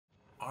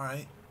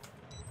Alright.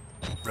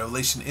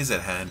 Revelation is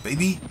at hand,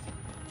 baby.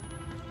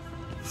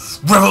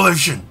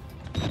 Revelation!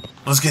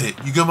 Let's get it.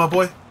 You good, my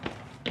boy?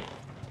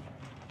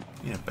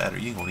 You ain't a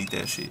battery. You ain't gonna eat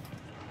that shit.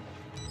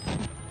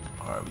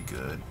 Alright, we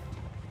good.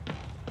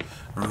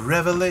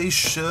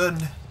 Revelation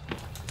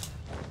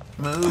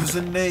moves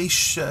the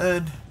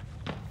nation.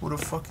 Who the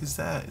fuck is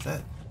that? Is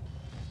that...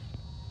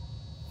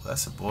 Well,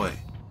 that's a boy.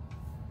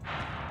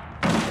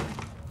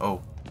 Oh.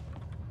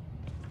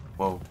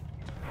 Whoa.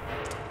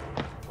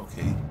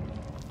 Okay.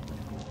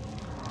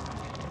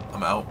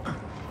 I'm out.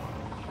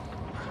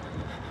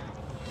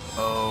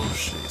 Oh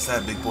shit. Is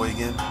that a big boy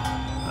again?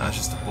 Nah, it's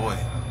just a boy.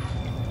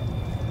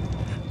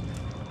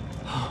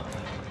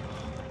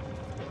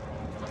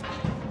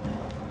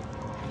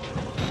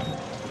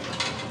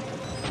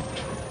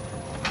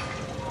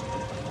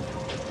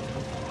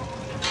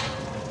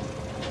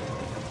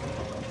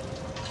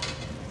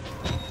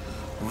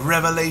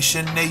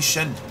 Revelation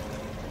Nation.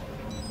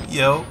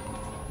 Yo.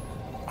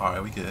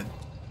 Alright, we good.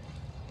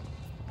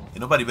 Ain't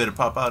nobody better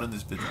pop out in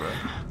this bitch, bro.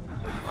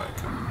 Alright,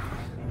 come.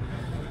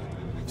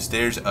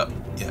 Stairs up.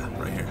 Yeah,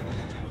 right here.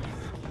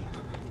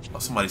 Oh,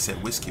 somebody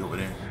said whiskey over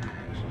there.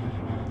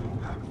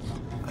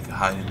 I can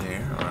hide in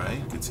there.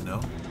 Alright, good to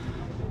know.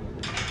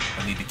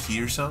 I need a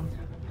key or something.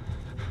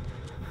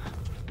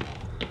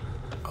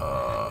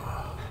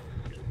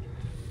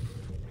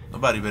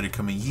 Nobody better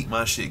come and yeet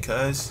my shit,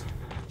 cuz.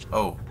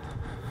 Oh.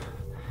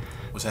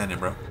 What's happening,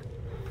 bro?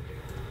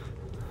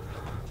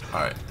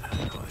 Alright.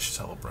 Oh, this shit's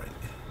hella bright.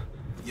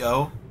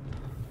 Yo.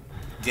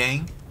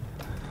 Gang.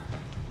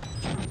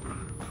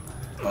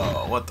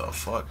 Oh, what the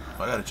fuck?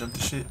 I gotta jump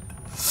this shit.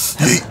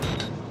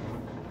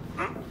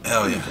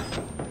 Hell yeah.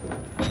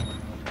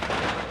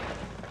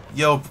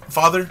 Yo,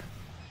 father.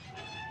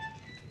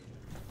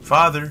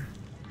 Father.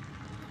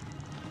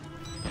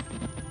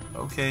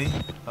 Okay.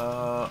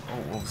 Oh,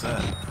 what was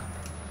that?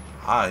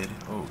 Hide.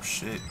 Oh,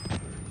 shit.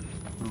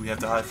 Who do we have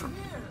to hide from?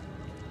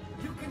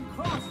 You can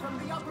cross from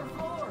the upper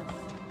floors.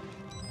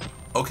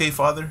 Okay,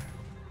 father.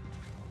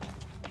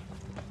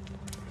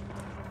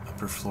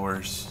 Upper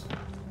floors.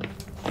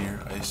 Here,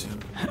 I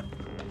assume.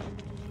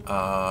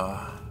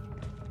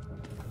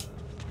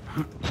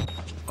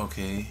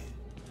 Okay.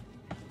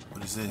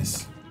 What is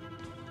this?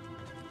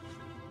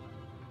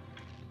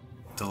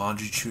 The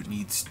laundry chute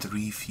needs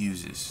 3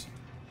 fuses.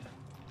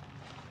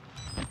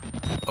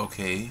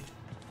 Okay.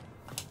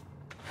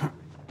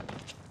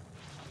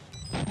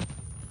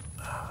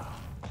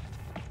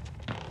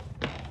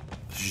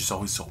 This is just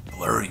always so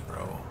blurry,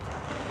 bro.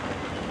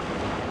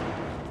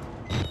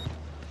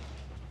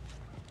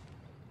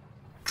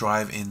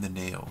 Drive in the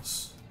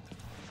nails.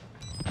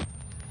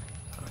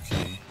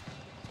 Okay.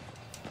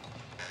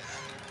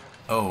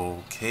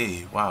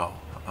 Okay, wow.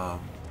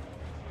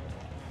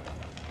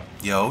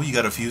 Yo, you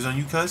got a fuse on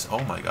you, cuz?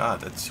 Oh my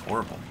god, that's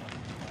horrible.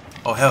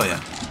 Oh, hell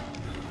yeah.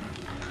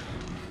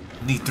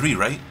 Need 3,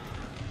 right?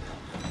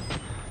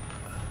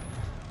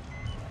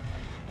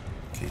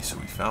 Okay, so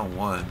we found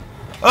 1.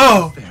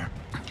 Oh! There.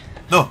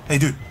 No, hey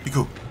dude, be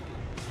cool.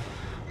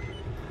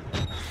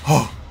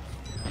 Oh!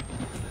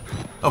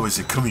 Oh, is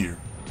it? Come here.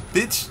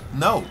 Bitch,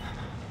 no.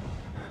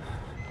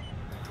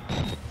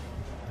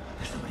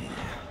 There's somebody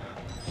there.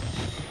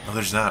 No,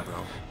 there's not,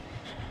 bro.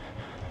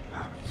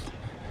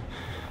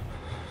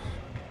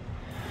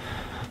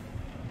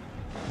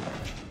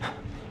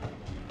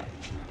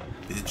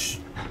 Bitch.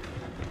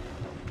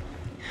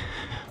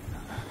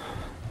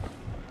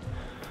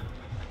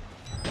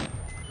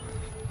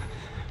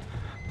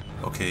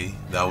 Okay,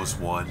 that was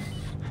 1.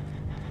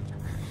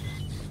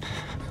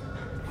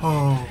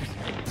 Oh.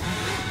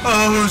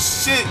 Oh,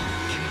 shit.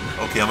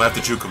 Okay, I'm gonna have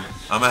to juke him.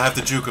 I'm gonna have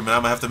to juke him, and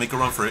I'm gonna have to make a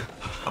run for it.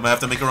 I'm gonna have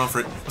to make a run for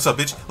it. What's up,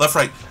 bitch? Left,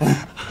 right.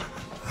 Ooh.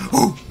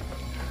 Ooh.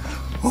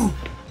 Ooh.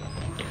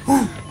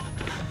 Ooh.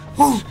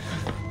 Ooh.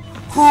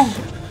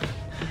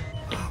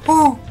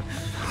 Ooh.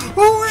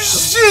 Oh,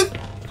 shit.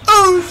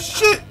 Oh,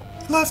 shit.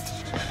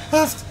 Left.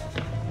 Left.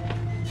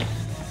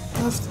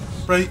 Left.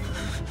 Right.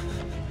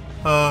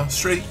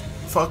 Straight.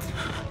 Fuck.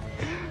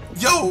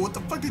 Yo, what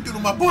the fuck they do to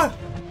my boy?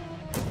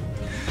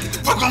 Get the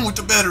fuck on with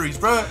the batteries,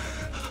 bruh.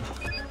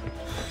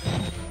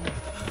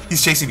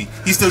 He's chasing me.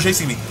 He's still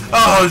chasing me.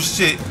 Oh,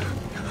 shit.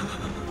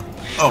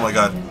 Oh, my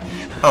God.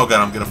 Oh,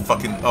 God, I'm gonna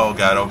fucking... Oh,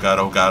 God, oh, God,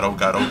 oh, God, oh,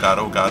 God, oh, God,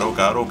 oh, God, oh,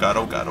 God, oh, God,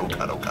 oh, God, oh,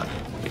 God, oh, God.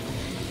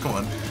 Come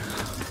on.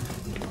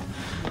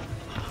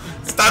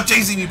 Stop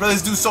chasing me, bro.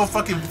 This dude's so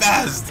fucking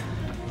fast.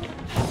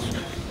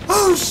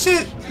 Oh,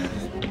 shit.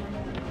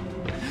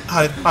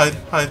 Hide, hide,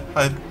 hide,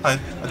 hide, hide.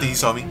 I think he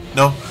saw me.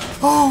 No.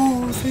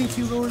 Oh, thank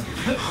you, Lord.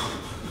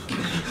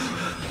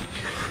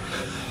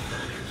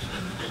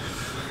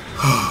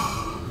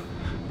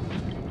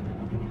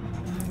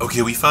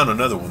 Okay, we found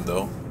another one,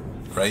 though.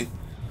 Right?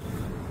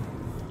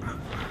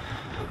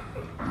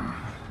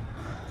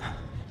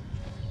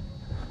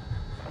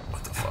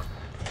 What the fuck?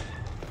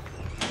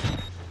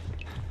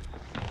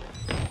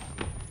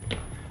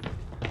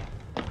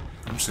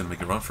 I'm just gonna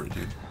make a run for it,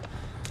 dude.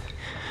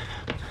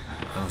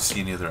 I don't see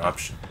any other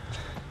option.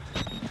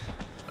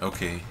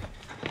 Okay.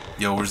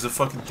 Yo, where's the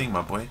fucking thing,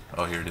 my boy?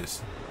 Oh, here it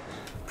is.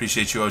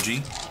 Appreciate you, OG.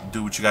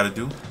 Do what you gotta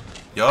do.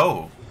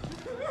 Yo.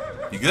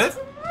 You good?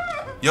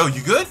 Yo,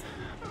 you good?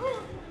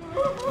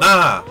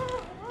 Nah.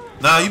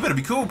 Nah, you better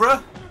be cool,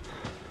 bruh.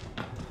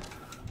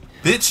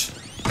 Bitch.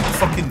 Get the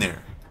fuck in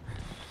there.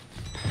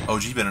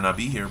 OG better not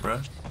be here,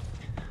 bruh.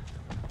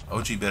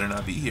 OG better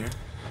not be here.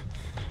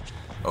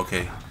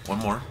 Okay, one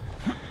more.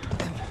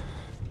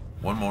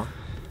 One more.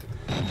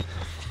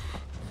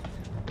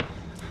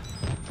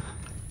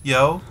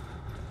 Yo.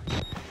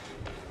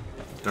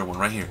 Third one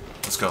right here.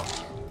 Let's go.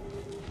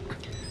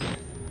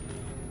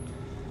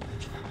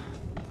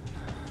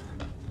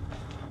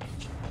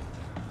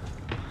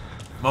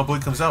 My boy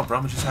comes out, bro.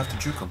 I'm gonna just have to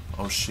juke him.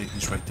 Oh shit,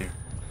 he's right there.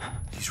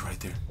 He's right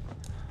there.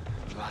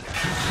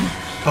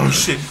 Oh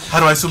shit. How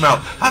do I zoom out?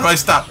 How do I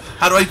stop?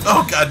 How do I...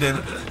 Oh god damn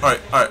it. Alright,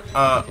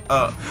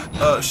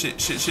 alright. Shit.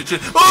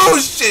 Oh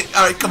shit.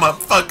 Alright, come on.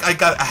 Fuck. I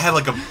had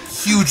like a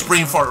huge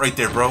brain fart right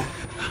there, bro.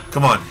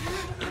 Come on.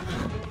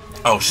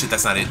 Oh shit,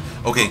 that's not it.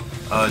 Okay,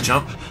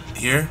 jump.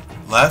 Here.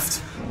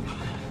 Left.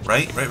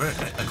 Right.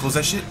 I close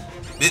that shit.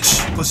 Bitch.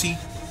 Pussy.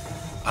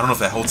 I don't know if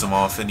that holds him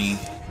off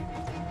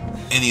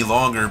any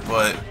longer,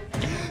 but...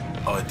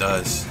 Oh, it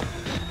does.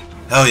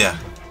 Hell yeah.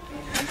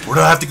 Where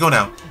do I have to go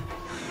now?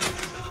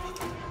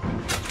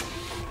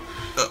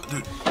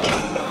 Dude.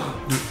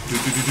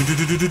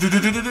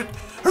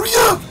 Hurry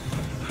up!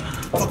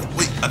 Fuck,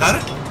 wait, I got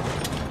it?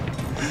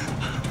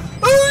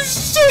 Oh,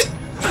 shit!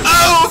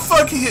 Oh,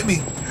 fuck, he hit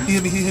me. He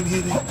hit me.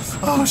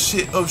 Oh,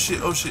 shit.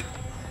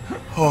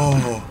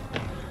 Oh.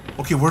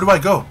 Okay, where do I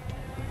go?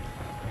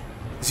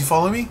 Is he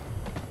following me?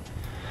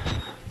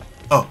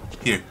 Oh,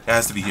 here. It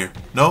has to be here.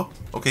 No?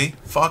 Okay,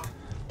 fuck.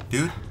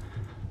 Dude.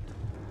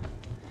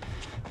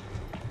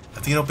 I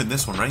think it opened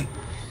this one, right?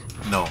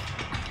 No.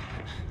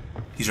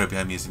 He's right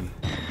behind me, isn't he?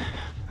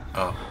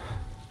 Oh.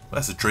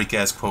 That's a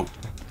Drake-ass quote.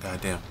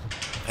 Goddamn.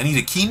 I need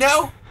a key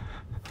now?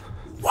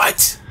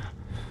 What?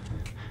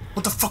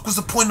 What the fuck was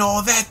the point of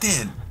all that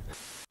then?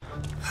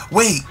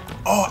 Wait.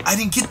 Oh, I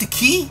didn't get the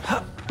key?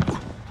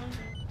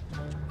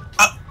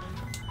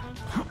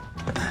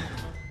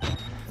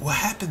 What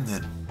happened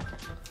then?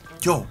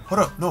 Yo, hold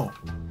up. No.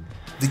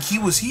 The key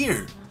was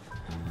here.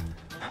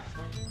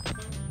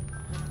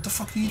 What the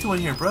fuck are you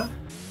doing here, bruh?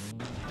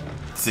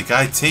 Did the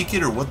guy take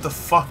it or what the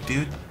fuck,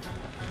 dude?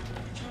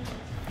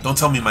 Don't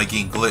tell me my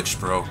game glitched,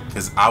 bro,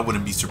 because I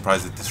wouldn't be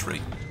surprised at this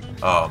rate.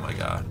 Oh my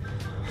god.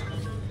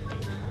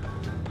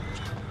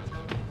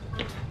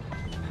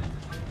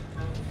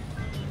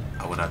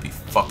 I would not be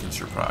fucking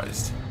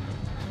surprised.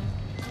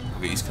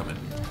 Okay, he's coming.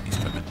 He's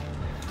coming.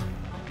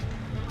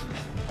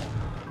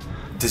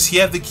 Does he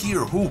have the key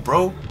or who,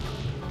 bro?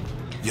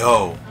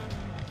 Yo,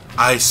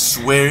 I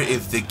swear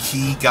if the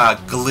key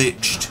got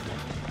glitched,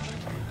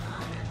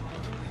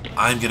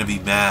 I'm gonna be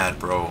mad,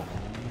 bro.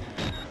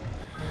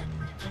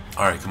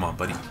 Alright, come on,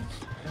 buddy.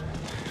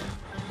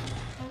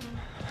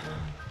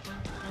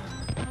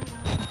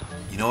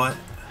 You know what?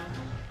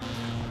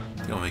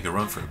 I'm gonna make a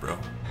run for it, bro.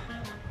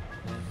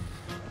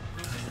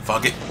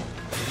 Fuck it.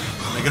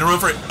 I'm making a run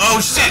for it. Oh,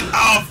 shit!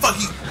 Oh, fuck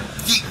you!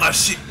 Yeet my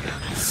shit!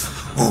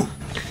 Ooh.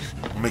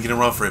 I'm making a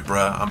run for it,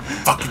 bruh. I'm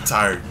fucking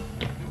tired.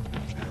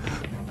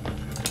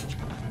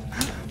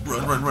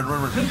 Run.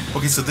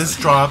 Okay, so this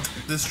dropped.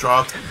 Let's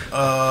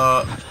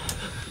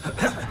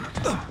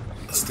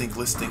think.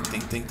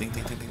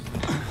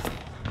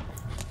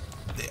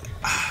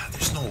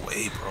 There's no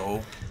way,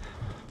 bro.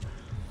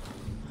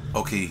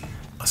 Okay,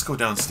 let's go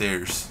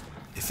downstairs.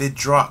 If it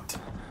dropped.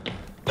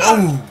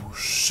 Oh,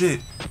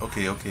 shit.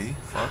 Okay,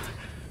 fuck.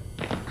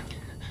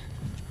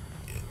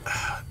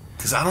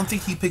 Because I don't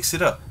think he picks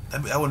it up.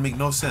 That would make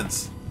no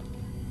sense.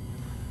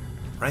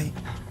 Right?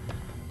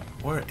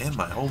 Where am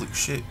I? Holy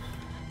shit.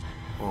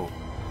 Whoa.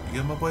 You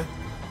good, my boy?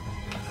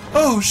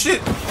 Oh,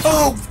 shit.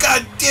 Oh,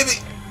 god damn it.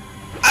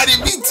 I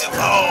didn't mean to.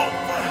 Oh.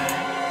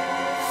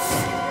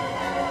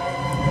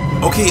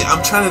 Okay,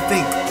 I'm trying to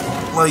think.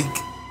 Like,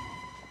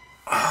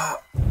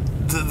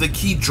 the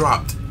key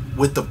dropped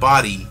with the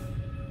body.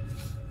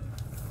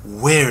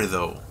 Where,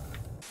 though?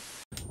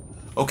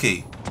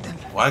 Okay.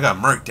 Well, I got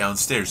murked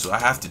downstairs, so I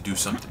have to do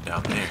something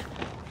down there.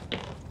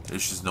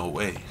 There's just no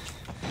way.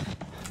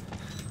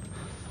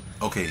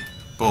 Okay,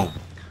 boom.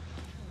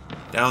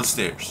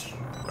 Downstairs,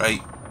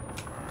 right?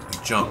 You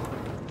jump.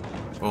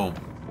 Boom.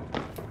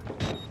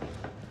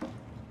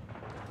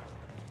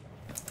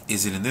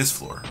 Is it in this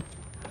floor?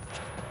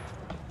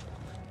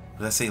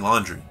 Let's say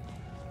laundry.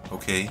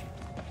 Okay.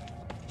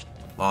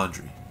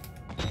 Laundry.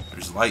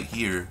 There's light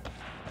here.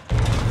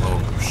 Oh,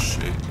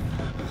 shit.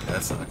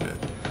 That's not good.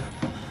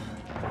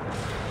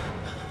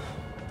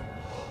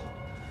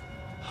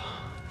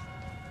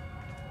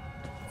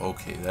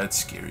 Okay, that's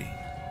scary.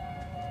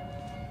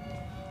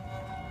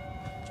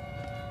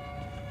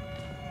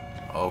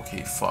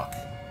 Okay, fuck.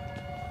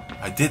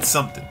 I did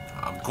something.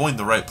 I'm going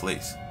the right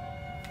place.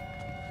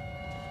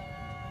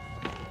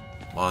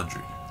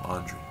 Laundry.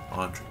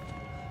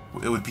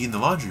 It would be in the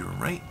laundry room,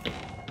 right?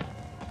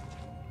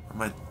 Or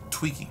am I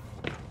tweaking?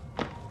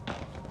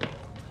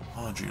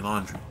 Laundry.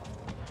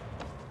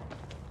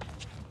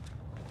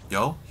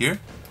 Yo, here?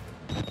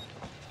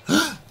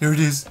 Here it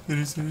is. It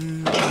is. It's right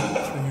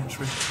here. It's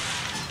right here.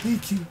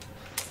 Thank you.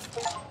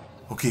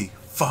 Okay.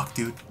 Fuck,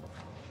 dude.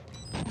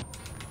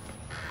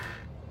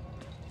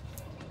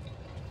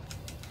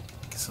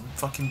 Get some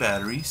fucking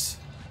batteries.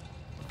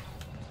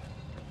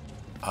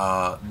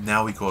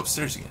 Now we go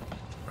upstairs again,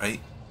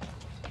 right?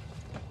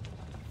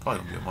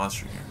 Probably gonna be a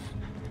monster here.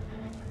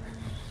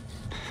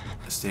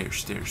 The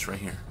stairs, right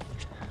here.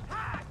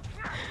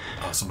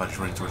 Oh, somebody's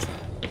running towards me.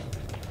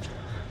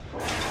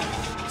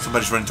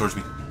 Somebody's running towards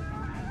me.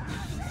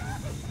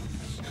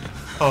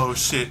 Oh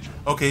shit.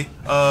 Okay.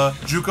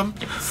 Juke him.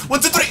 1,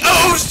 2, 3.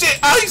 Oh shit.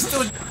 Ah, he's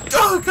still.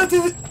 Oh god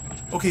damn it.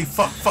 Okay.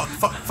 Fuck.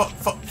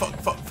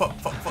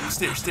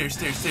 Stairs.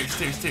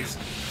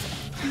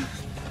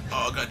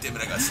 Oh god damn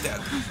it. I got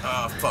stabbed.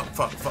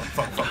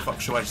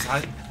 Fuck. Should I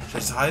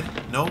just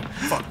hide? No.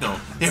 Fuck no.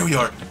 Here we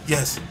are.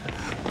 Yes.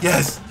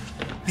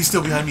 He's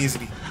still behind me,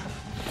 isn't he?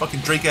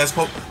 Fucking Drake ass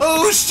quote.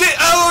 Oh shit.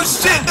 No.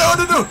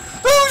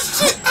 Oh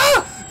shit.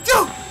 Ah.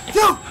 Yo.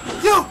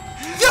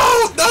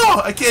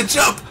 No. I can't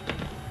jump.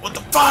 What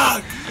the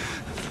fuck?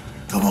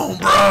 Come on,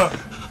 bruh.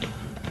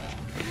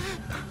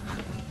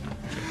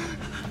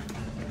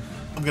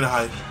 I'm gonna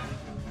hide.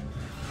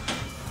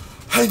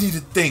 I need to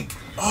think.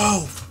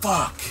 Oh,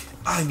 fuck.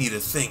 I need to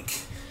think.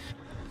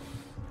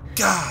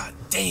 God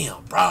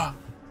damn, bruh.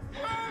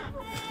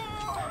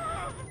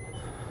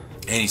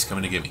 And he's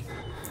coming to get me.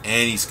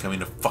 And he's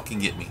coming to fucking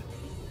get me.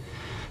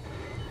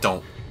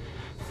 Don't.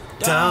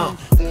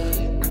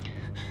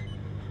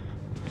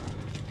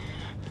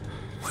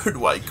 Where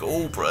do I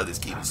go, bro? This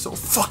game is so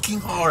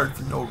fucking hard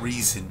for no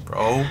reason,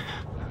 bro.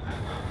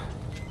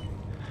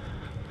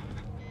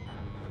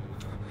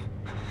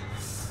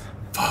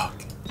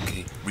 Fuck.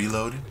 Okay,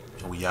 reload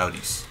and we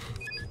outies.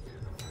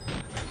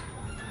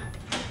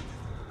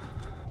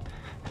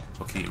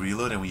 Okay,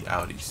 reload and we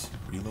outies.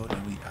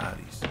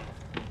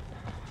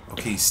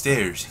 Okay,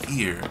 stairs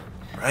here,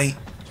 right?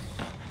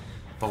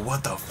 But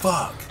what the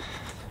fuck?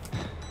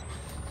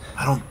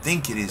 I don't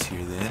think it is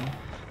here then.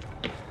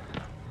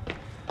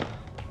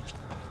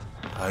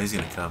 Oh, he's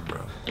gonna come,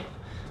 bro.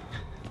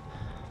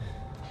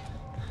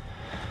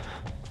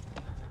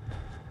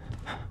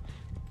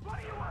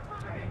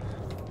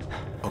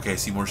 Okay, I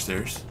see more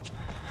stairs.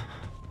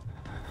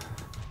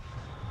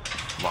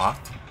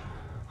 Locked.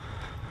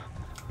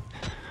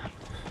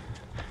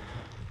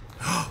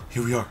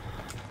 Here we are.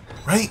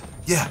 Right?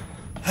 Yeah.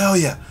 Hell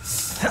yeah.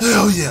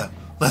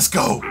 Let's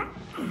go.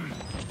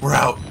 We're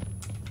out.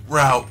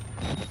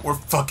 We're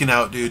fucking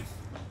out, dude.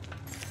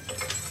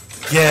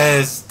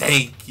 Yes,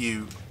 thank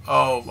you.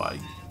 Oh my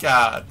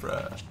god,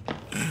 bruh.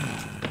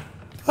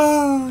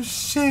 Oh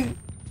shit.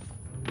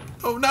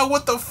 Oh, now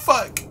what the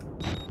fuck?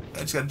 I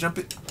just gotta jump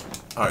it.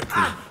 Alright,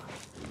 cool.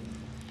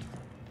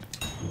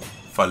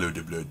 Follow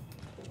the blood.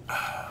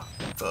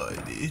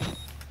 Buddy.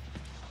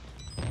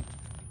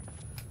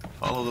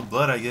 Follow the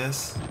blood, I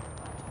guess.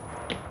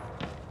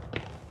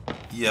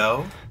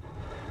 Yo.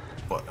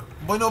 Boy,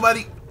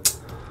 nobody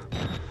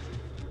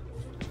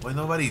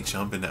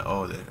jumping that.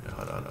 Oh, there.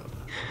 Hold on.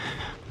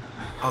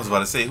 I was about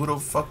to say, who the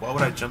fuck? Why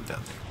would I jump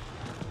down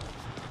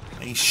there?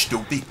 I ain't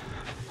stupid.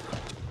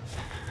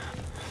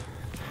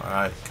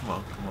 Alright, come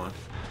on.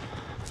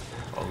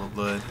 All the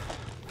blood.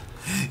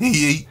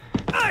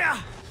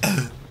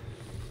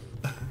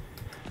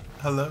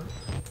 Hello?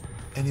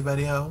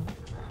 Anybody home?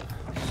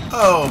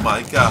 Oh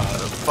my god, a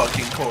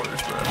fucking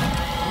chorus, bro.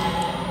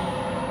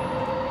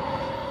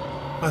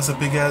 That's a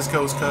big ass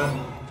ghost, cuz.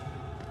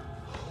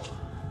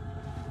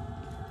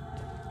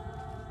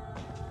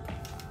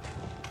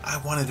 I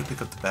wanted to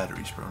pick up the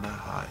batteries, bro, not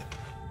hide.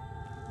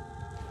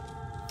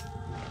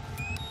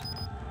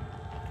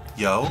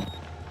 Yo?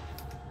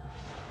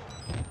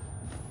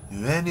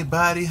 You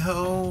anybody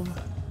home?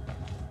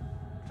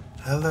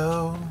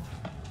 Hello?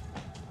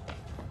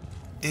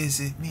 Is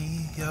it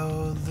me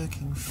you're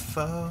looking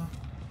for?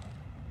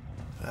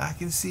 I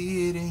can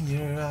see it in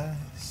your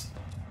eyes.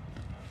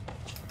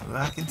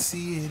 I can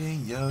see it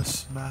in your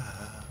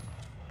smile.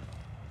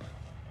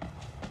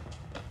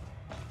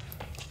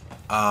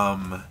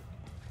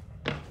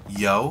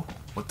 Yo,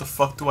 what the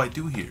fuck do I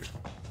do here?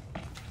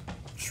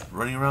 Just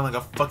running around like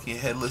a fucking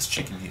headless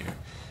chicken here.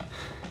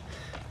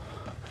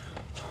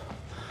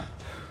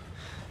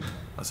 Am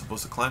I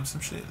supposed to climb some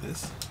shit?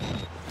 This?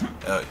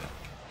 Oh yeah.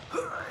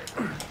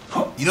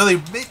 You know,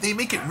 they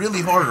make it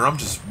really hard, or I'm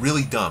just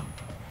really dumb.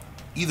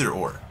 Either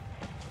or.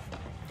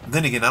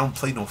 Then again, I don't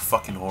play no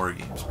fucking horror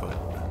games, but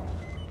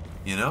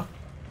you know?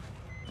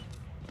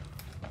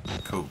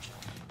 Cool.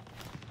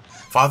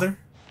 Father?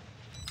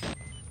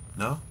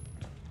 No?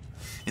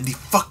 And the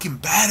fucking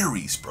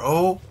batteries,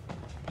 bro.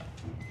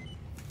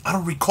 I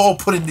don't recall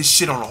putting this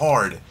shit on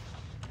hard.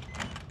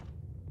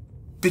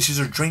 Bitches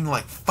are draining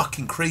like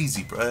fucking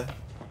crazy, bruh.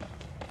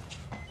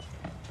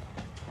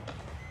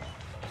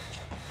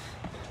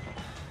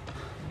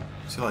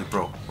 So like,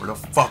 bro, where the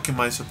fuck am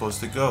I supposed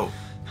to go?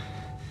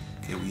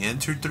 Okay, we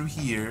entered through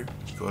here.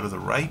 Go to the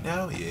right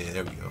now? Yeah,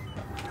 there we go.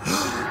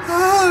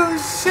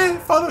 Oh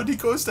shit, follow the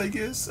ghost, I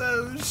guess.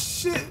 Oh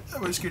shit, I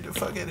was scared the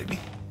fuck out of me.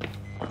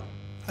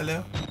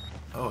 Hello?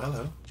 Oh,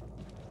 hello.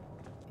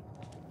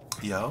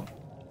 Yo?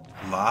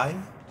 Lie?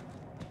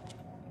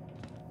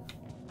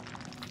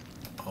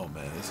 Oh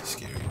man, this is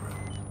scary, bro.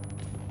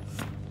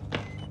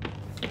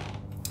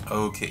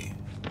 Okay.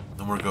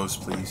 No more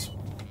ghosts, please.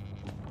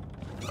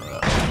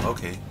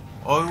 Okay.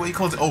 Oh, wait,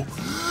 calls it? Oh,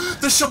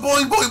 the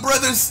Shaboing Boy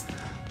brothers!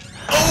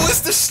 Oh,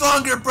 it's the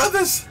Schlanger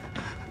brothers!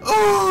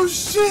 Oh,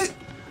 shit!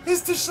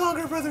 It's the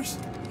Schlanger brothers!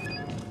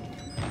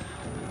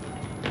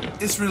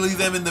 It's really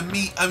them in the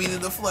meat, I mean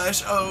in the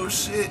flesh. Oh,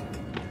 shit.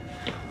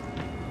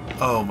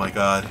 Oh, my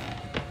God.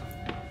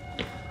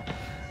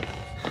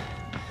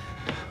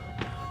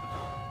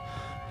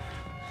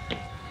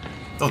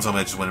 Don't tell me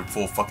I just went in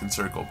full fucking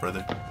circle,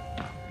 brother.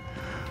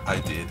 I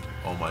did.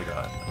 Oh, my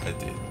God. I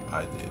did.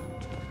 I did.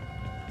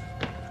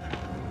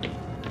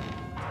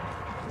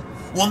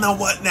 Well, now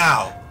what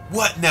now?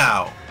 What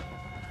now?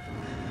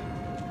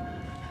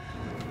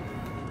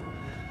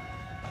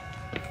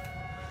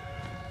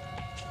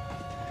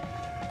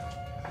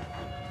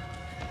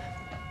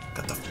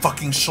 Got the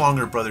fucking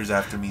Schlanger brothers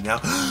after me now.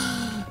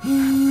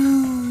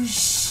 Oh,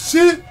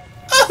 shit.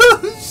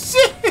 Oh,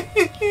 shit.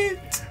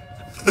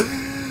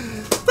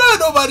 Bro,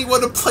 nobody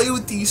want to play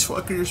with these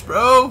fuckers,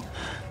 bro.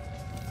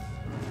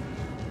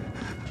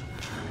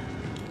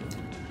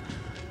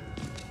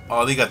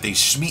 Oh, they got the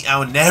Schmeat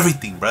out and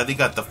everything, bro. They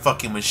got the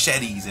fucking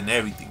machetes and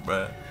everything,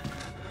 bro.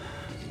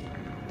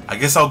 I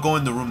guess I'll go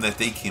in the room that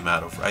they came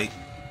out of, right?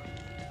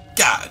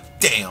 God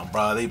damn,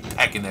 bro. They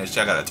packing that shit.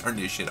 I gotta turn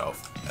this shit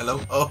off.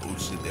 Hello? Oh,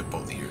 shit. They're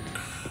both here.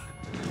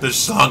 The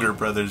Schlanger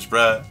brothers,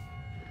 bro.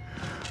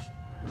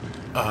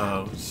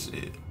 Oh,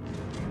 shit.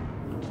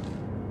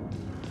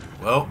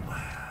 Well.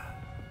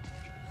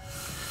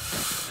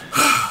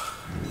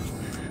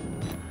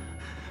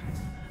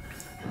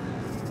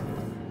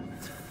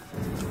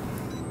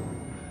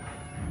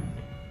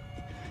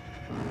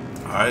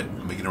 Alright,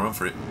 I'm making a run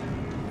for it.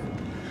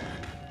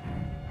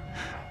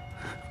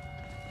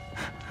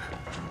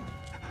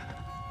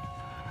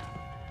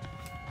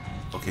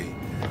 Okay.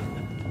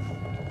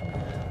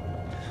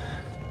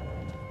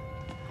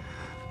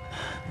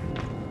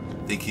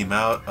 They came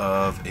out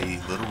of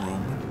a little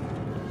room,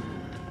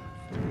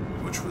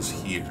 which was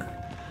here.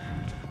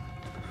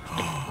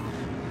 I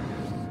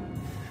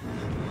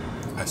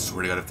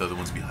swear to God if the other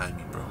one's behind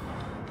me, bro.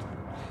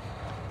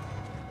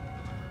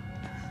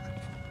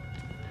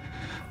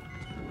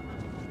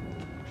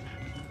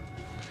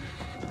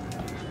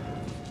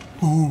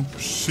 Oh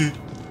shit.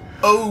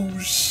 Oh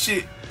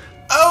shit.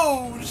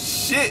 Oh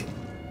shit.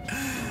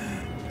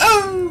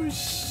 Oh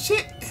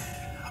shit.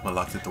 I'm gonna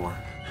lock the door.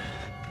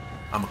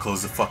 I'm gonna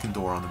close the fucking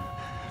door on them.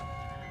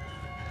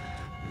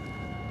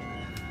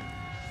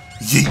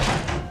 Yeet.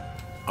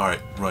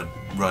 Alright, run,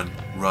 run,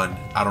 run.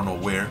 I don't know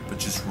where, but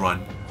just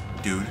run,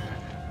 dude.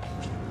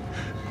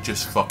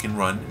 Just fucking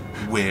run.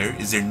 Where?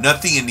 Is there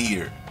nothing in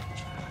here?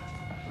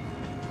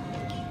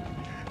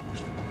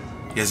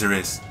 Yes, there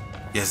is.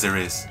 Yes, there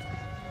is.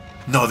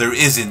 No, there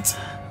isn't.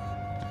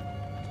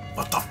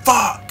 What the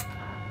fuck?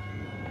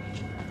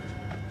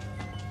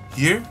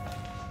 Here?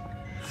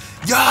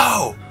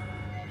 Yo!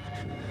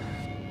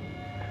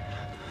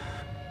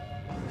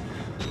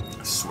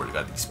 I swear to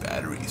God, these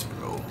batteries,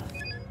 bro.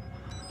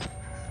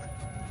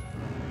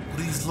 What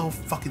are these little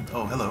fucking...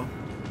 Oh, hello.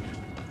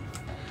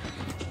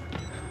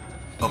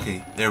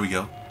 Okay, there we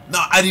go.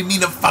 No, I didn't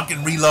mean to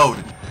fucking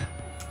reload.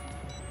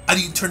 I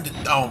didn't turn it...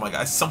 Oh my God,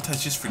 I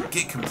sometimes just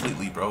forget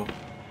completely, bro.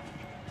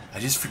 I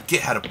just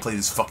forget how to play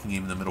this fucking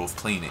game in the middle of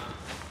playing it.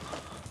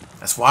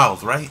 That's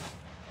wild, right?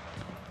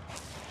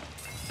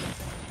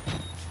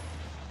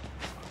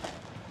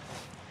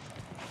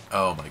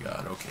 Oh my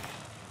God, okay.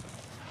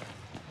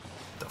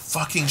 The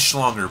fucking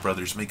Schlanger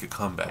brothers make a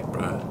comeback,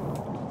 bruh.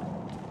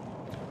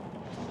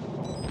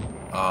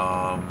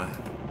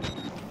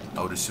 I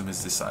would assume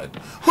it's this side.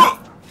 Huh!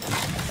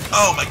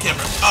 Oh, my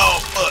camera. Oh,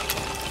 fuck.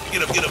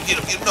 Get him, get him, get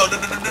him, get him. No, no,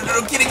 no, no, no, no,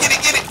 get it, get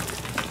it, get it.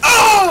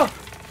 Oh!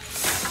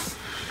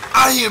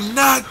 I am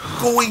not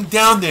going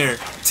down there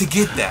to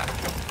get that.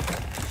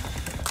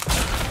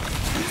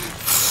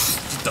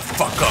 Get the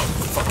fuck up,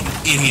 fucking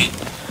idiot.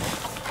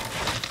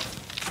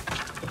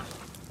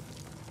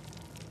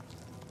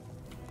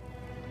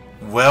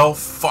 Well,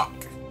 fuck.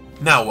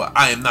 Now what?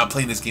 I am not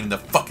playing this game in the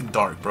fucking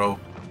dark, bro.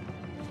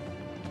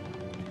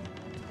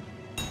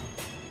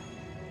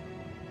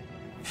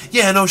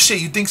 Yeah, no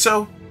shit, you think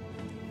so?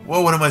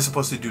 Well, what am I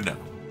supposed to do now?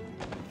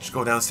 Just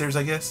go downstairs,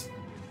 I guess?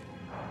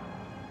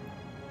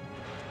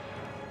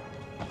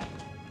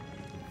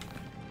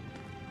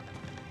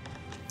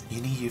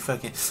 You need your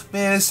fucking...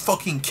 Man, it's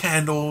fucking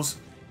candles,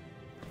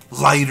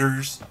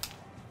 lighters,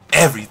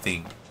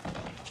 everything.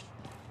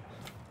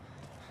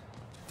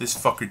 This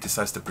fucker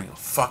decides to bring a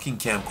fucking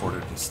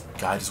camcorder to just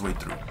guide his way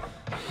through.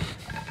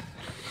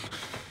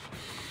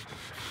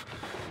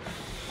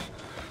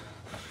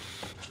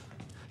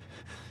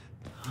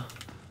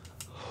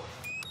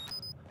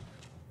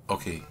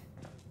 Okay,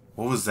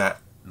 what was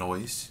that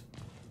noise?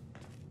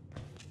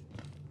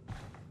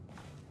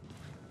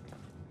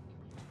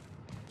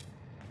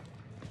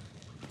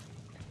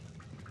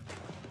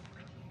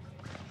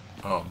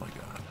 Oh my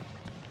God.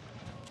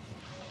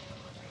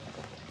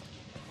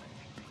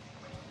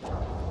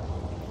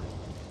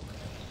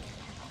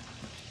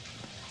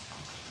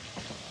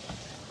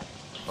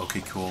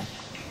 Okay, cool.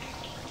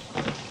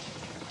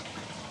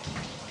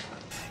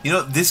 You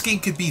know, this game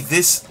could be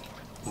this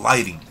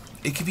lighting.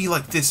 It could be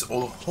like this all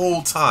the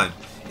whole time.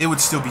 It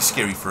would still be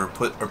scary for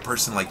a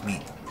person like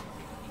me.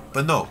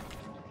 But no.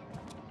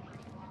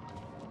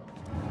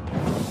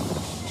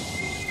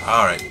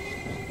 Alright.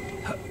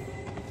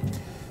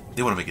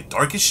 They want to make it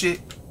dark as shit.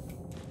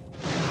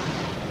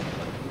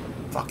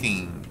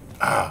 Fucking...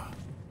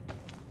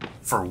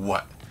 For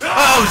what?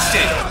 Oh,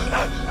 shit!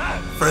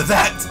 For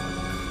that!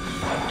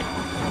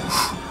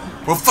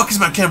 Where the fuck is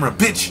my camera,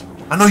 bitch?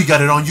 I know you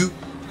got it on you.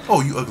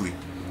 Oh, you ugly.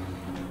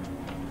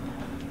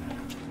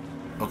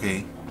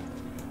 Okay.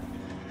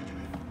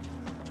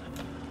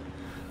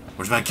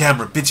 Where's my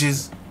camera,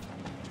 bitches?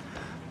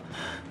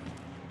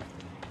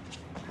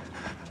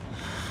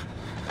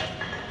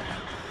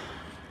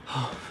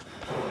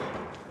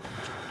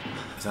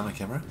 Is that my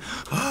camera?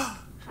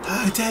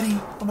 Hi, Daddy!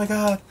 Oh my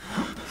god!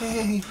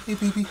 Hey,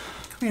 baby.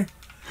 Come here.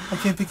 I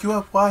can't pick you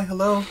up. Why?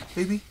 Hello,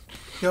 baby?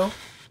 Yo?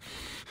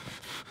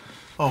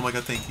 Oh my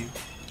god, thank you.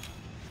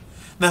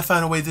 Now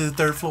find a way to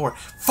the 3rd floor.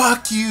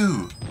 Fuck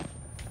you!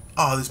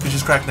 Oh, this bitch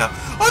is cracked now.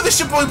 Oh, this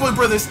shit Boing Boing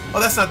Brothers! Oh,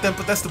 that's not them,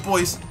 but that's the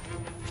boys.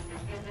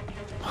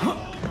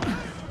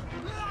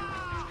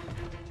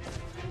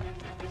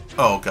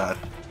 Oh god.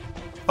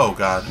 Oh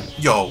god.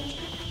 Yo.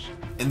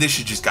 And this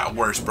shit just got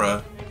worse,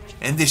 bruh.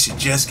 And this shit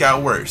just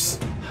got worse.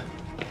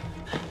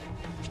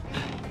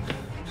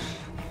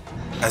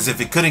 As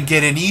if it couldn't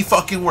get any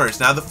fucking worse.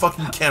 Now the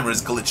fucking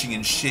camera's glitching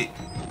and shit.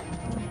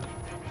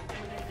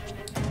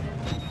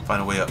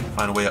 Find a way up.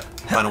 Find a way up.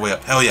 Find a way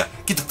up. Hell yeah.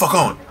 Get the fuck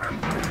on.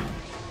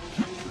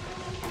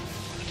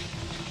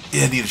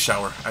 Yeah, I need a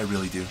shower. I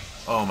really do.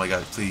 Oh my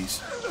god,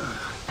 please.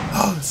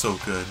 Oh, that's so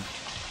good.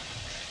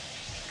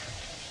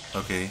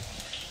 Okay.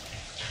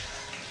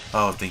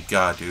 Oh, thank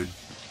god, dude.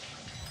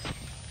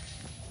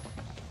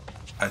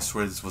 I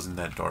swear this wasn't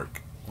that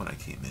dark when I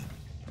came in.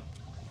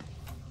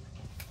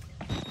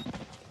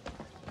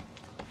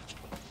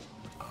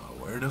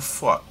 Where the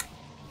fuck?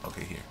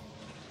 Okay, here.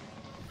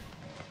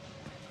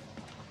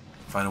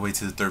 Find a way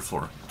to the 3rd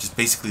floor. Just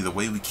basically the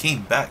way we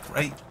came back,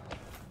 right?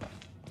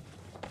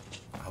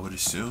 I would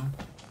assume.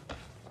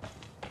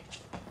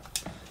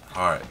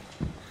 Alright.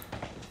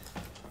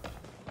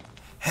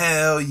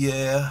 Hell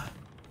yeah.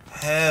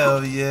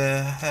 Hell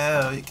yeah.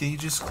 Hell yeah. Can you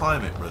just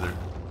climb it, brother?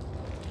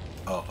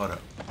 Oh, hold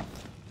up.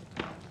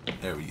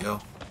 There we go.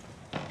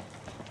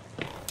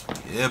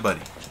 Yeah,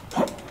 buddy.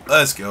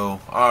 Let's go.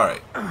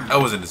 Alright. That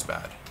wasn't as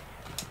bad.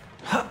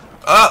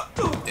 Up!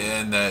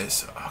 And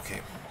nice.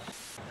 Okay.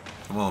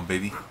 Come on,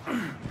 baby.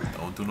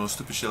 Don't do no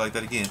stupid shit like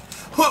that again.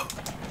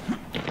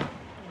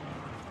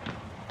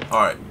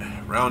 Alright.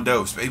 Round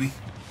dose, baby.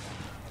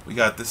 We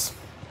got this.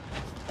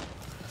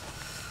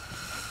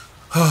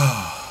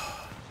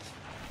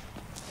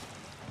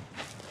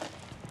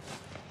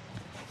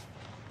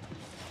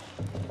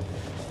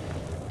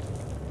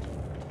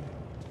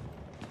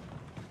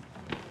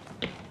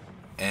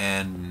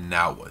 And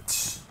now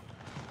what?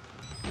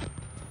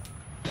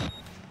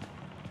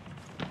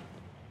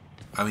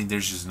 I mean,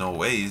 there's just no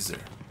way, is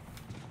there?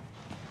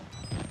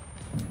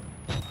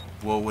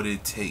 What would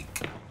it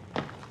take?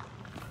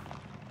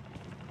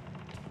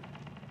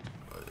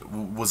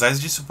 Was I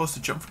just supposed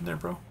to jump from there,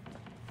 bro?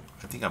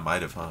 I think I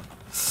might have, huh?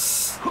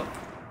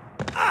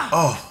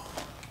 Oh,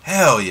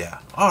 hell yeah.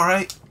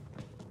 Alright.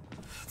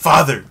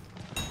 Father!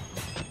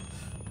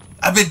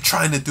 I've been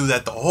trying to do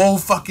that the whole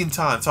fucking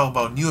time, talking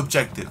about new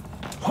objective.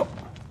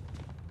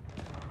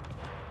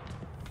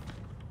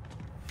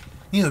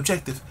 New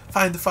objective.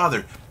 Find the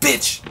father.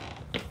 Bitch!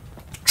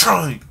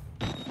 Trying!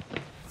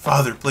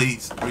 Father,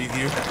 please. Are you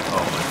here?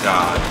 Oh my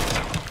god.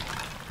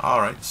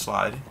 Alright,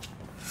 slide.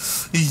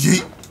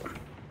 Yeet.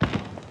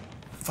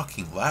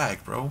 Fucking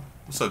lag, bro.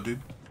 What's up,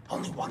 dude?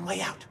 Only one way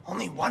out.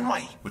 Only one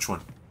way. Which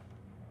one?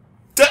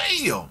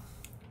 Damn!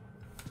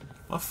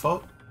 My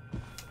fault.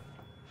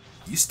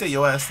 You stay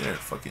your ass there,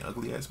 fucking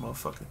ugly ass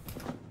motherfucker.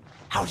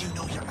 How do you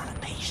know you're not a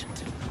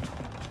patient?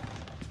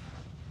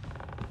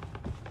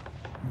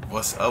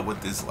 What's up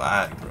with this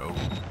lag, bro?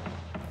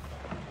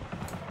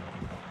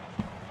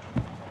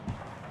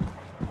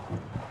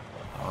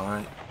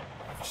 Alright.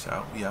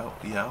 We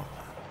out.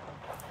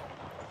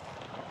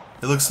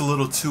 It looks a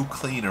little too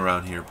clean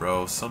around here,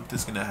 bro.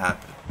 Something's gonna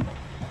happen.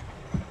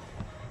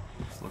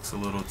 It looks a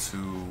little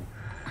too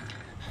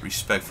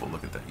respectful.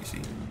 Look at that, you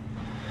see?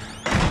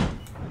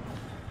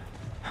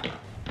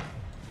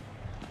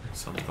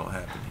 Something's gonna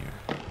happen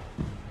here.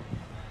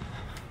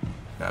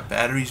 Got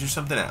batteries or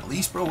something at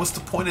least, bro? What's the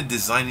point of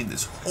designing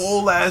this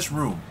whole ass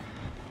room?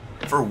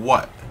 For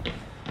what?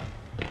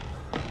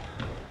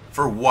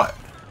 For what?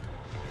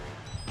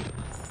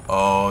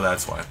 Oh,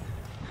 that's why.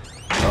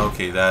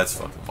 Okay, that's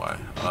fucking why.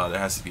 There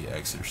has to be an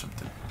exit or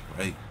something,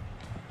 right?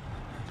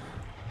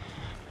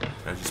 Can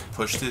I just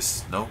push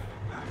this? No?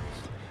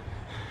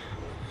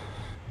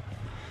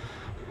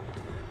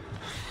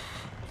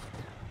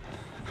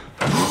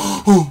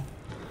 Oh!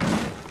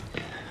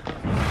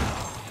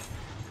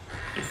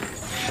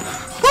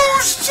 Oh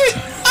shit!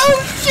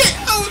 Oh shit!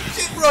 Oh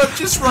shit! Run!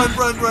 Just run!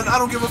 I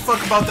don't give a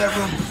fuck about that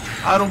room.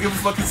 I don't give a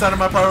fuck. It's not in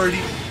my priority.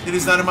 It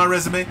is not in my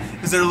resume.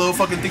 Is there a little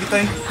fucking thingy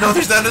thing? No,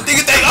 there's not a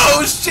thingy thing.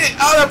 Oh shit!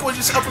 Oh, that boy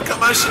just uppercut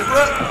my shit,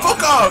 bro.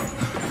 Fuck off!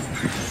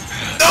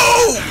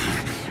 No!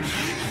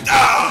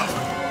 Ah!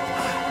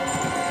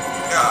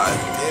 God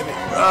damn it,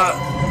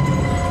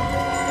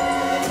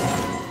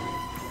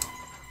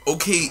 bro.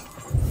 Okay.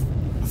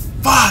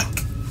 Fuck!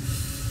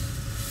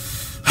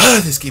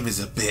 This game is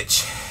a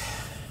bitch.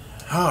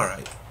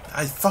 Alright.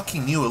 I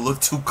fucking knew it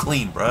looked too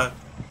clean, bruh.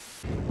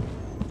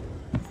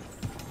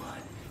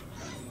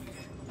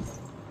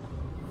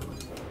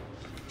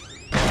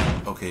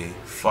 Okay,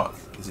 fuck.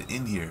 Is it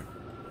in here?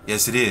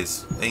 Yes, it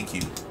is. Thank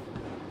you.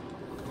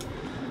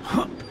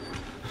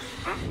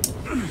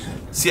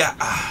 See,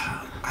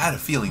 I had a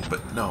feeling,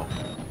 but no.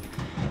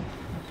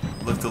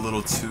 It looked a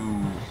little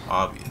too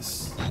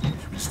obvious.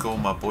 Should we just go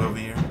with my boy over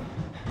here?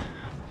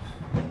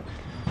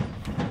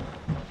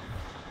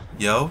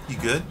 Yo, you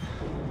good?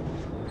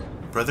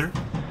 Brother?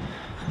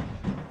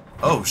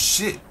 Oh,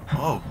 shit.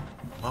 Oh,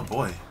 my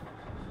boy.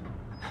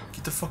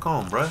 Get the fuck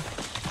on, bruh.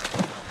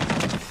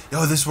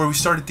 Yo, this is where we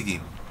started the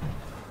game.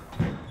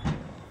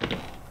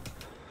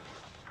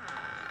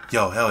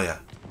 Yo, hell yeah.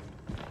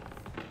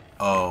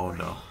 Oh,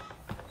 no.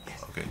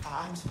 Okay.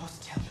 I'm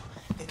supposed to tell you,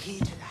 the key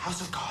to the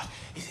house of God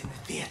is in the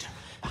theater,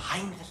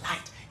 behind the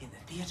light. In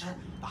the theater,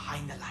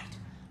 behind the light.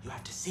 You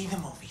have to see the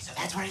movie, so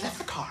that's where I left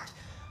the card.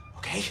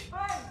 Okay?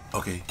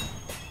 Okay.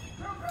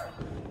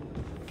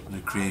 The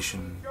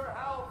creation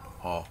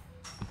hall.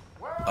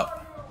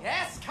 Up.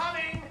 Yes,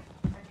 coming!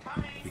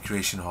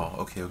 Recreation hall.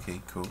 Okay,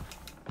 okay, cool.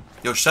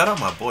 Yo, shout out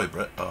my boy,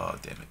 bro. Oh,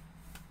 damn it.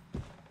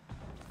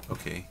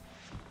 Okay.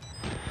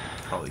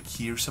 Probably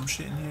key or some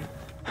shit in here.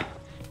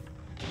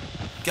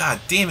 God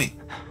damn it.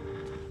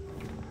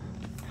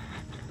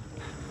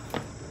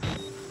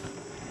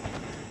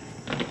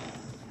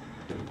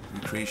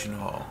 Recreation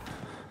hall.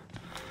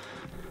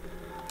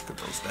 Pick up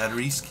those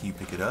batteries. Can you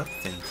pick it up?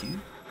 Thank you.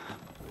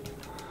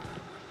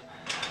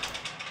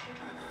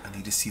 I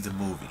need to see the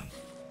movie.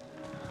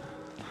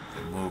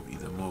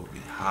 The movie.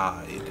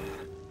 Hide.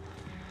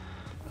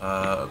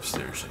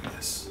 Upstairs, I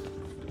guess.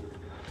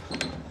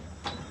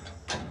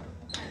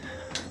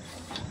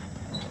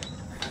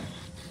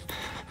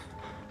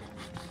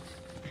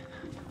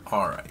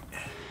 Alright.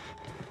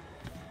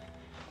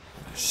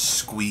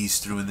 Squeeze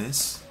through in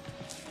this.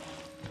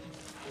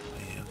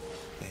 Bam,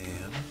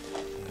 bam,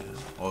 bam.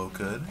 All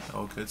good.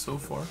 All good so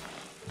far.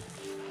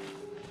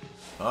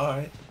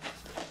 Alright.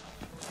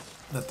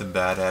 Nothing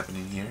bad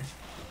happening here.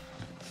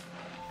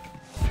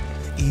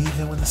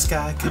 Even when the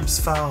sky keeps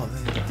falling,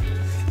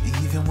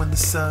 even when the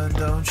sun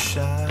don't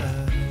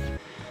shine,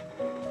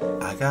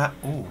 I got...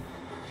 Ooh.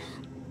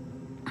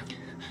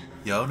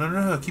 Yo,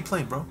 no. Keep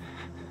playing, bro.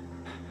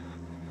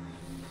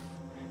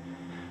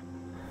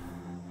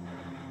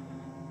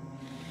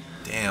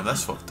 Damn,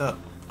 that's fucked up.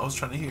 I was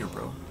trying to hear,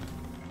 bro.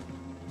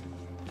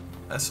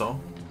 That's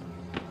all.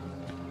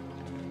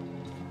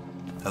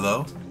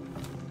 Hello?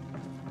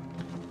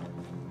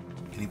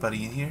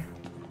 Anybody in here?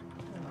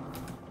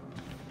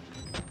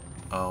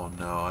 Oh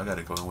no, I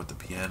gotta go in with the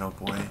piano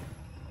boy.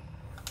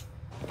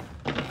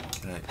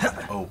 Can I...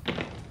 Oh.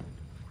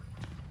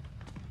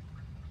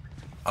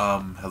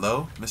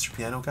 Hello? Mr.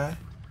 Piano Guy?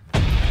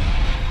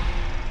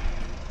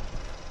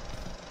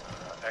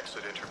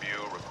 Exit interview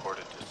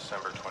recorded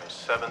December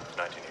 27th,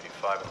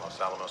 1985 in Los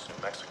Alamos, New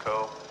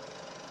Mexico.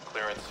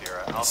 Clearance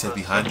Sierra Alpha. He said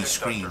behind the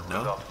Subject screen, Dr. no?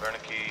 Rudolph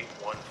Wernicke,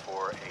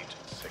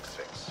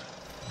 14866.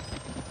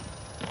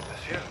 The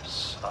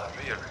films are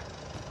real.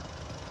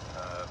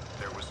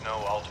 There was no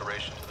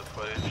alteration to the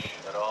footage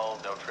at all,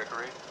 no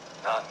trickery?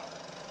 None.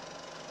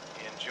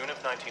 In June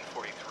of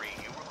 1943,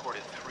 you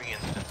recorded 3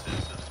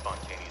 instances of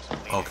spontaneous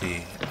bleeding.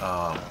 Okay,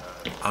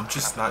 I'm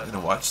just not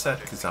gonna watch that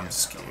because I'm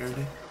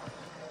scared.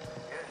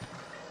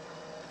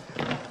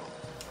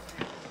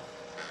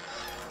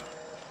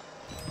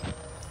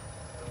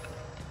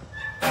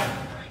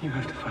 You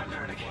have to find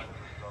Wernicke.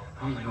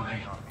 Only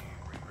way.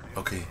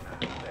 Okay.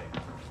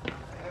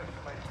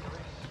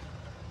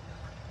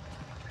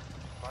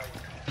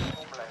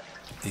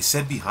 They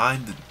said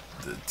behind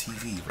the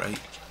TV, right?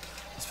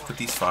 Let's put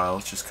these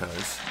files just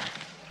cause.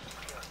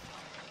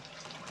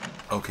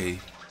 Okay.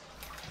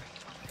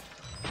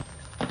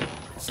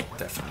 It's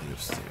definitely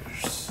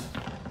upstairs.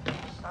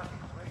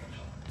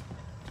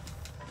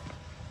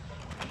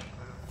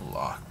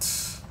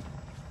 Locked.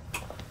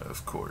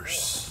 Of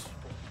course.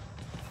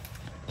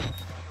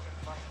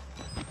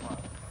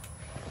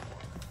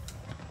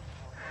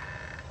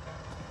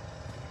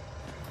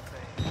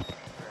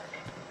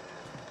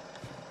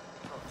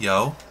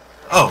 Yo.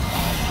 Oh.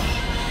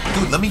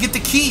 Dude, let me get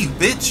the key,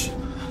 bitch.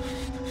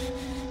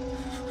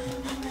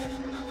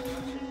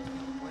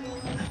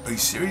 Are you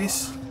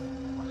serious?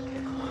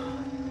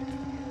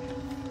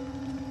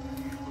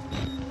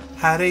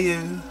 How do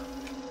you?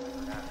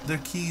 Their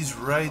key's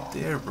right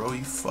there, bro.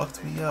 You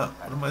fucked me up.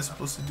 What am I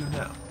supposed to do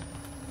now?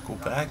 Go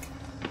back?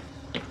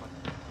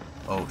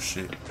 Oh,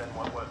 shit. Then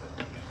what was it?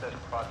 You said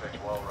Project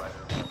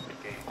Wallrider was the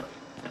gateway.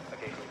 A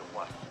gateway to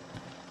what?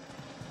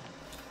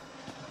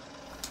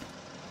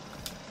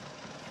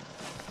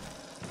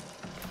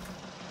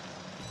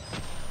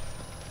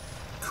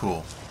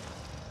 Cool.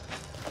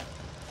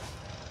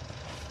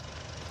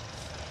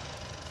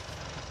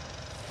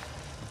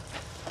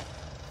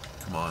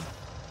 Come on.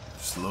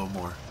 Just a little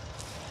more.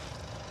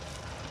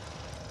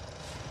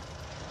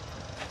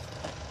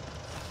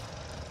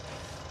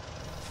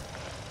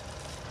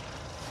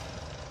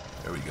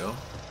 There we go.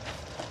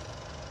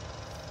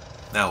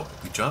 Now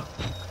what? We jump?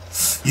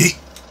 Yeet!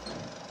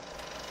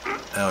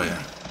 Hell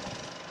yeah.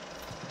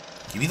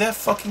 Give me that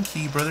fucking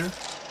key, brother.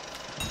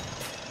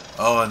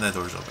 Oh, and that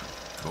door's open.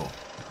 Cool.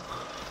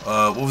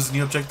 What was the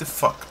new objective?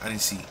 Fuck, I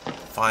didn't see.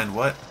 Find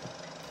what?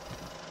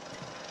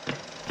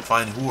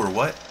 Find who or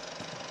what?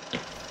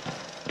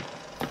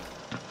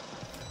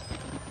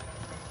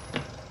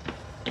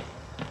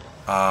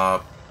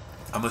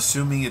 I'm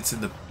assuming it's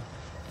in the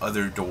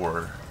other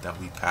door that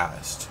we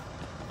passed.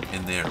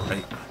 In there,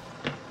 right?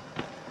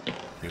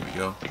 Here we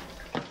go.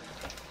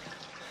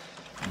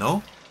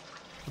 No?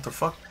 What the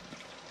fuck?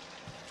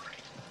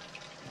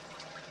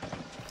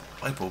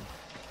 Light bulb.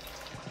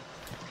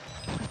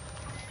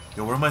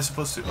 Yo, where am I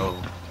supposed to?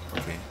 Oh,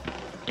 okay.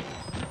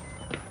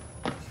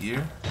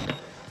 Here?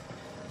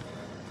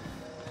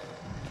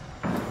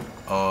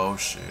 Oh,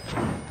 shit.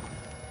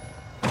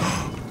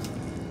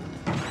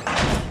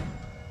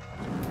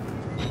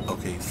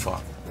 Okay,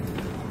 fuck.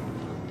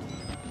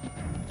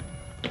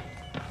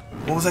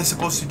 What was I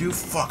supposed to do?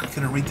 Fuck, I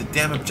couldn't read the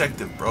damn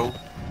objective, bro.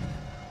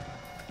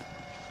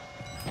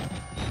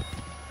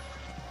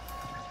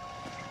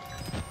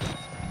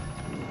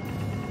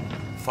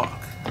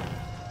 Fuck.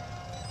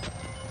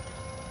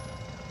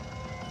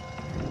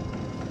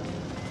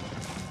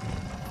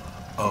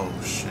 Oh,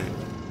 shit.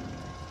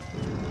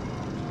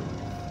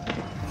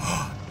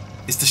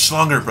 It's the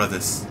Schlonger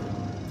brothers.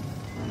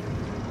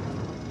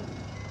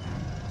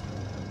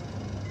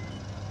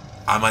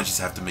 I might just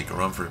have to make a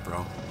run for it,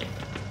 bro.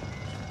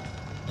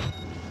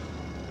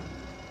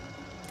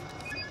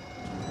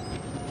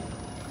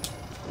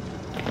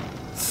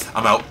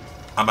 I'm out.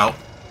 I'm out.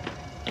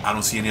 I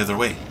don't see any other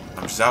way.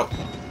 I'm just out.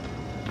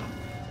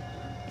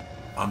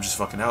 I'm just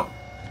fucking out.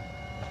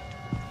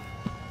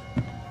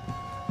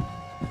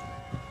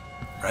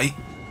 Right?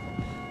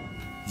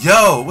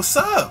 Yo, what's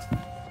up?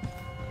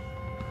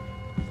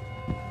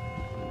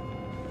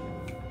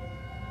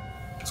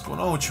 What's going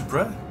on with you,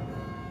 bruh?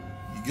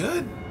 You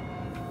good?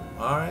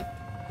 Alright.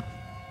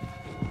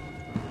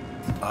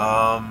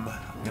 I'm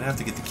gonna have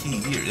to get the key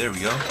here. There we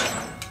go.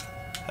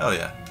 Hell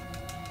yeah.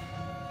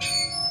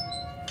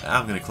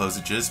 I'm gonna close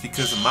it just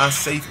because of my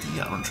safety.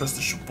 I don't trust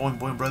the shaboing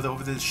boy brother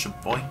over there.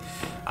 Shaboing.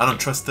 I don't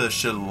trust the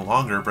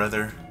Schlonger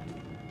brother.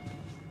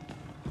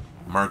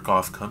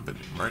 Markov company.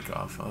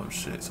 Markov. Oh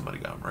shit, somebody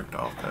got marked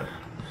off. Cut.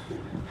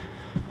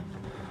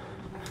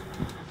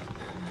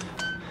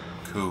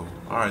 Cool.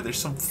 Alright, there's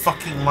some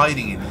fucking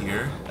lighting in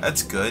here.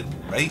 That's good,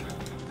 right?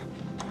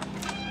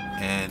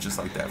 And just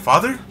like that.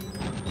 Father?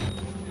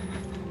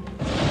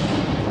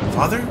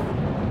 Father?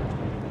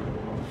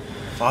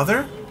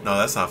 Father? No,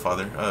 that's not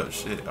Father. Oh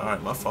shit.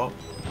 Alright, my fault.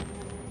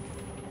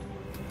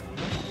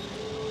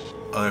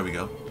 Oh, there we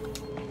go.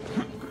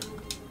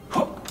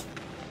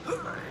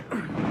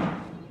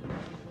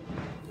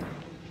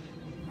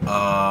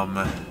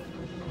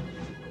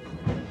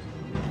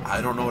 I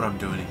don't know what I'm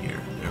doing here.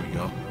 There we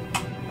go.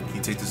 Can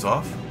you take this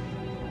off?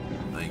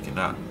 No, you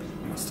cannot.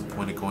 What's the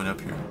point of going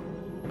up here?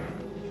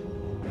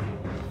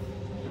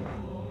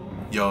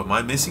 Yo, am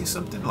I missing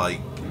something?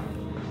 Like,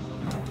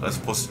 am I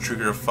supposed to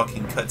trigger a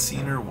fucking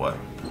cutscene or what?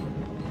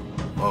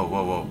 Whoa,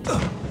 whoa, whoa.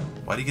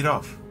 Why'd he get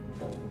off?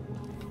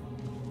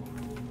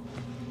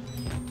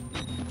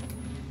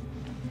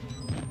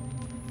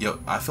 Yo,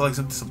 I feel like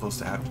something's supposed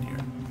to happen here.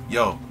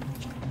 Yo.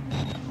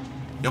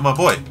 Yo, my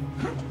boy.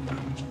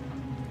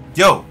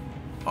 Yo.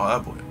 Oh,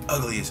 that boy.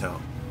 Ugly as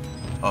hell.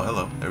 Oh,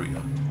 hello. There we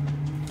go.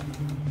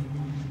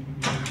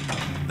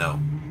 No.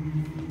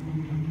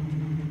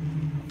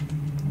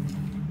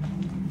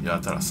 Yeah, I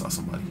thought I saw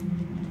somebody.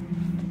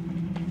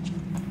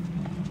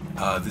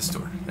 This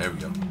door. There we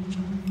go.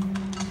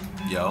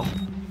 Yo.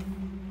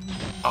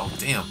 Oh,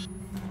 damn.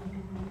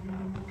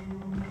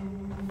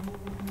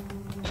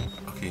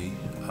 Okay.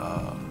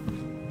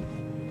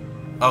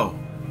 Oh.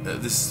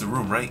 This is the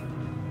room, right?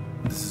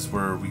 This is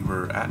where we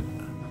were at.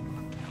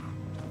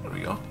 There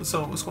we go. What's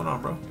up? What's going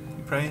on, bro?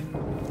 You praying?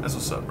 That's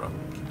what's up, bro.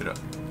 Keep it up.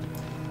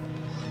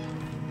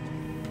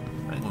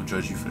 I ain't gonna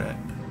judge you for that.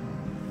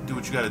 Do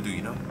what you gotta do,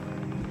 you know?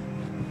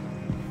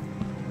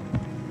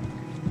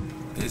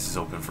 This is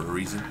open for a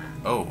reason.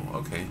 Oh,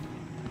 okay.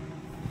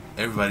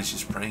 Everybody's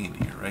just praying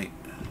here, right?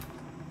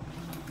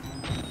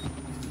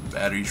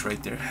 Batteries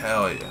right there.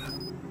 Hell yeah.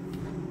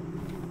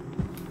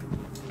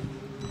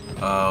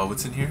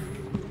 What's in here?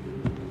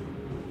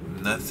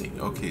 Nothing.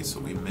 Okay, so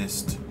we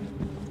missed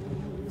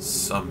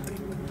something.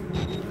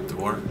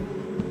 Door.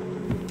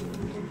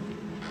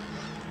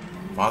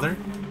 Father?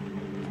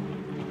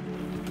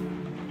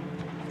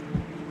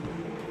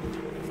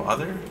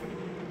 Father?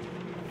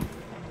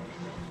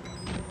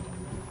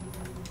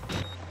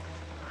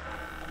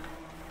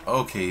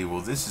 Okay,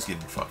 well this is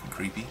getting fucking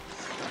creepy.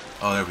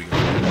 Oh, there we go.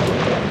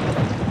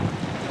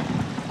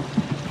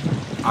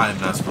 I am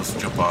not supposed to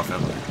jump off,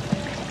 am I?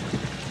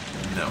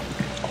 No.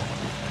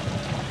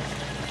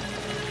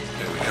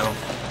 There we go.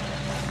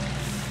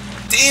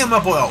 Damn, my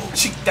boy all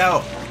cheeked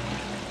out.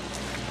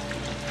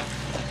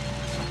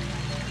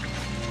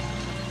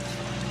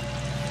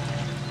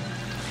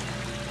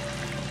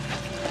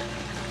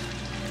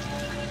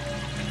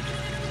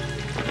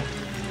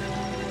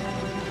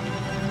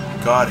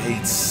 God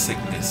hates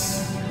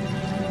sickness.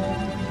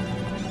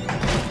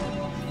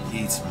 He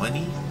hates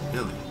money?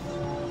 Really?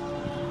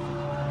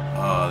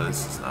 Oh,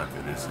 this is not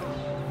good, is it?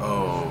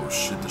 Oh,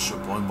 shit, the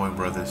Shaboing Boing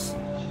brothers.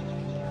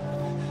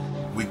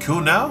 We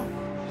cool now?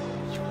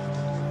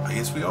 I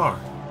guess we are.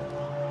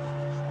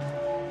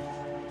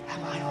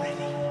 Am I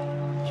ready?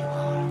 You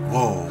are.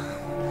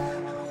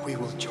 Whoa. We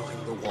will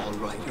join the Wall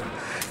Rider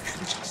in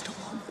just a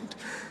moment.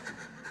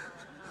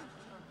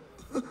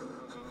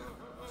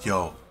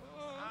 Yo.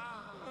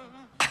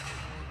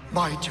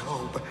 My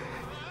Job,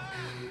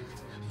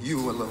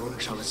 you alone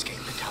shall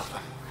escape the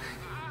Talbot.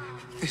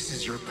 This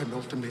is your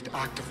penultimate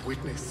act of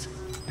witness.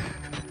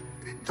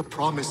 The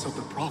promise of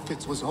the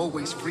prophets was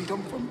always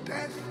freedom from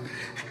death.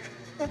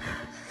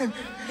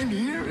 And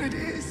here it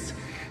is.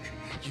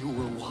 You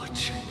will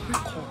watch and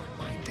record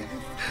my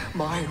death,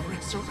 my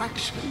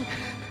resurrection.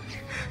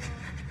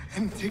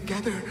 And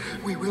together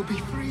we will be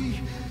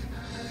free.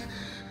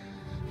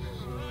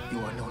 You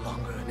are no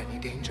longer in any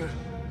danger.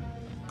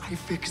 I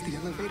fixed the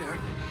elevator.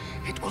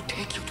 It will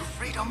take you to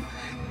freedom.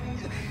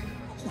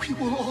 We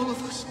will all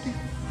of us be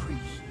free.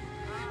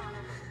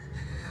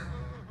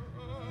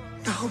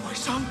 Now, my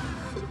son.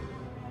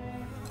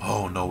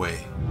 Oh, no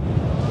way.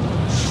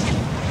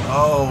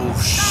 Oh,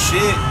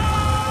 shit.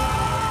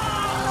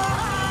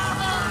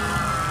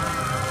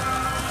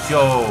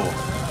 Yo.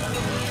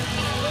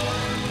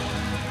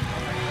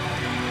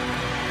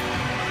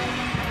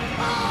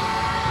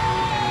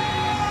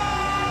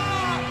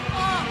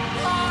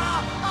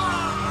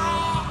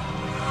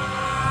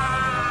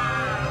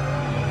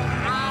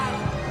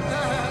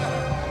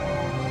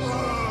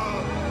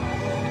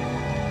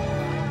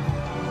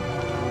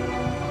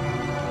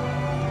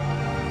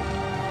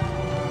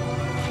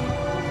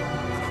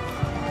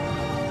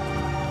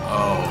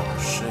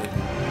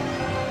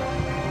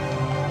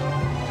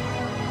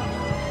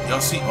 Y'all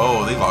see?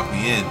 Oh, they locked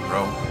me in,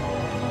 bro.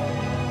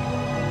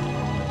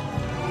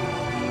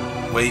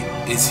 Wait,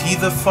 is he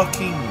the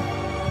fucking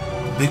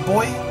big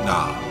boy?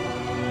 Nah.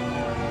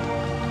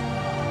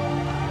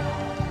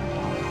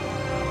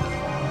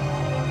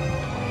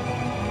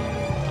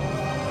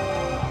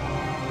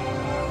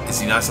 Is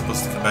he not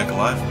supposed to come back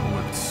alive?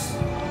 What's...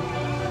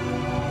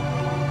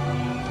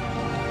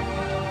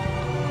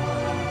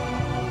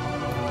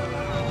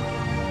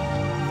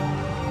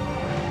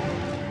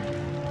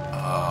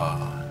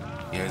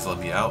 You guys let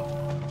me out?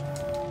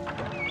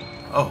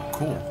 Oh,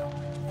 cool.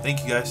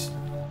 Thank you guys.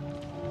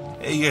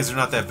 Hey, you guys are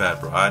not that bad,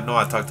 bro. I know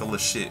I talked a little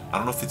shit. I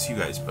don't know if it's you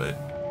guys, but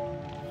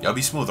y'all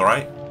be smooth,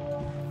 alright?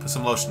 Put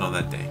some lotion on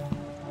that thing.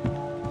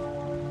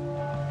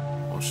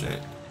 Oh,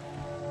 shit.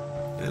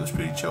 Yeah, it was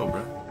pretty chill,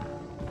 bro.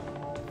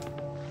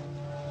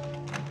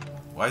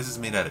 Why is this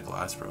made out of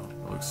glass, bro?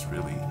 It looks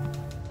really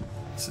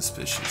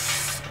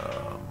suspicious.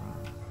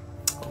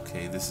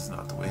 Okay, this is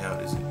not the way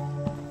out, is it?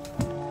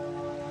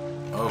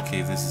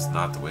 Okay, this is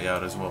not the way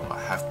out as well. I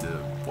have to...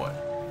 what?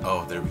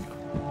 Oh, there we go.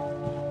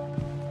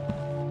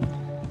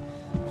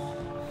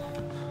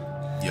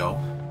 Yo.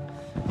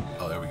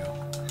 Oh, there we go.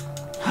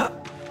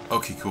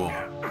 Okay, cool.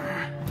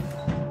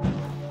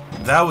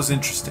 That was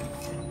interesting.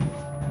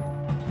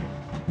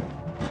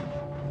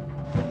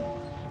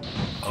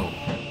 Oh.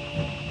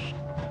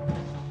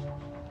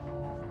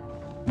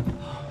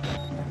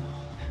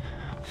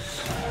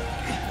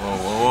 Whoa,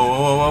 whoa,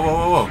 whoa, whoa, whoa, whoa,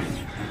 whoa, whoa.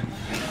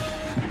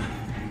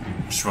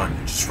 Just run,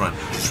 just run,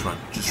 just run,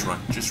 just run,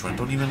 just run.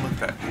 Don't even look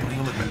back. Don't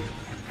even look back.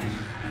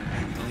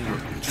 Don't even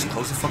look back. Just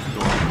close the fucking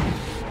door.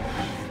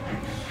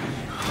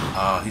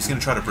 He's gonna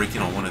try to break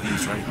in on one of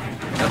these, right?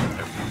 Yep,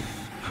 there we go.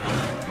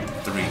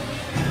 3.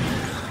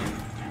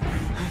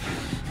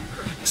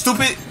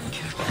 Stupid!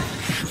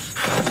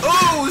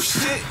 Oh,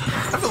 shit!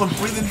 I feel him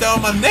breathing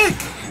down my neck!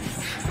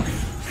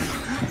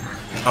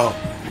 Oh.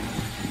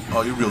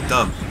 Oh, you're real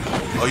dumb.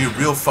 Oh, you're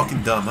real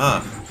fucking dumb,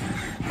 huh?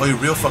 Oh, you're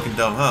real fucking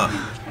dumb, huh?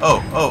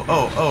 Oh, oh,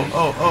 oh, oh,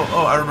 oh, oh,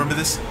 oh, I remember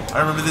this. I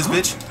remember this,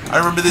 bitch. I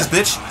remember this,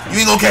 bitch. You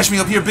ain't gonna catch me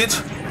up here, bitch.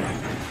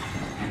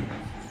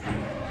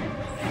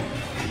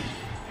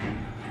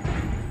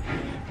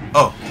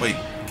 Oh, wait.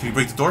 Can you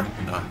break the door?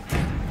 No.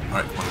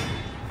 Alright, come on.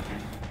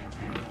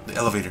 The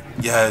elevator.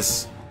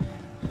 Yes.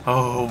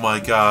 Oh my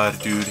god,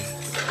 dude.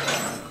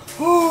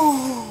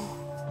 Whew.